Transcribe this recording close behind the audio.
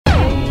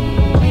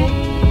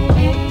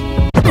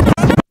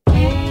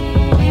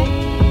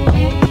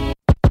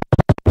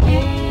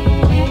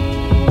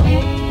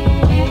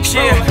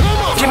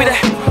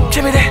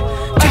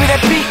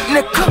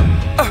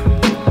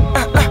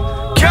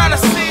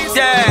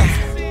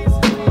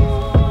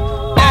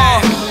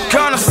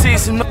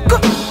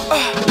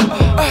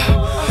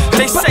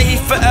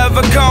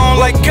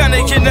like Gunna,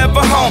 you're never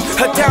home.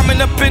 A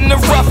diamond up in the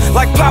rough,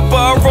 like Papa,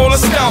 a Rolling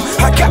Stone.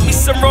 I got me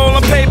some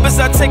rolling papers,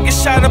 I take a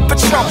shot of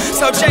Patron.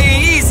 So Jay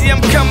and Easy,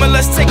 I'm coming,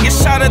 let's take a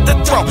shot at the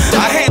throne.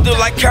 I handle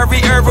like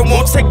Kyrie Irving,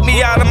 won't take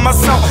me out of my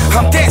zone.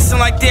 I'm dancing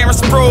like Darren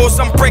Sproles,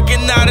 I'm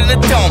breaking out in the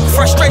dome.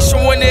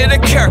 Frustration when it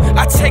occur,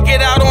 I take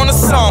it out on the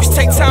songs.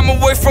 Take time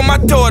away from my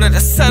daughter to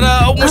set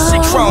her up when she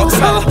grown.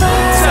 Tell her,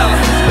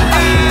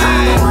 hey,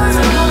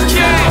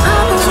 yeah,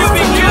 you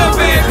be good,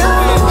 baby.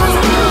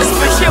 It's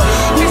for you,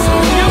 it's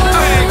for you,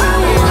 hey.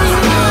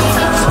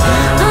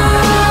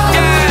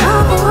 Yeah,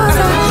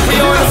 we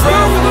on the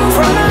front,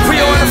 we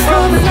on the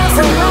front.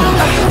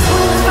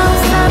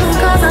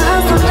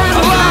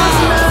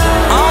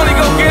 I only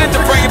go get it to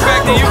bring it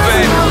back to you,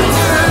 baby.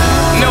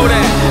 Know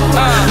that.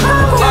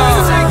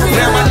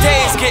 Now my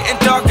days getting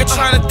darker,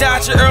 trying to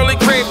dodge an early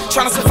grave,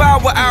 trying to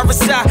survive where I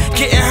reside,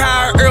 getting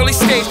higher early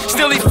stage.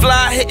 Still he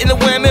fly, hitting the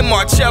women,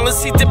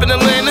 Marcellus, he dipping the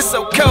land, it's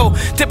so cold.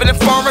 Dipping in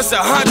foreigns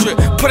 100,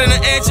 putting the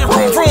engine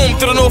room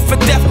through the north for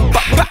death.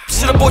 Bop, bop,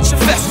 should've bought your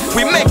vest.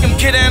 We make him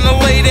get in and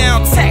lay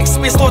down, tax,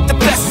 we explore the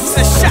best.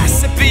 Send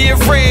shots and be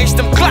enraged,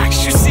 them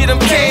Glocks, you see them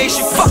K's.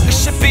 You fuckers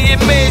should be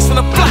amazed from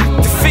the block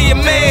to feel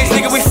amazed.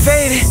 Nigga, we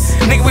faded,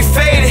 nigga, we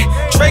faded.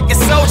 Drake and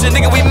Soldier,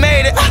 nigga, we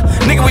made it,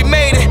 nigga, we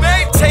made it.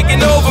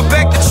 Taking over,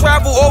 back to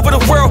travel over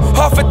the world.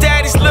 Off of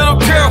daddy's little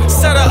girl,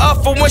 set her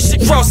up for when she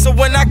grows. So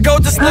when I go,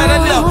 just let her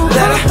know.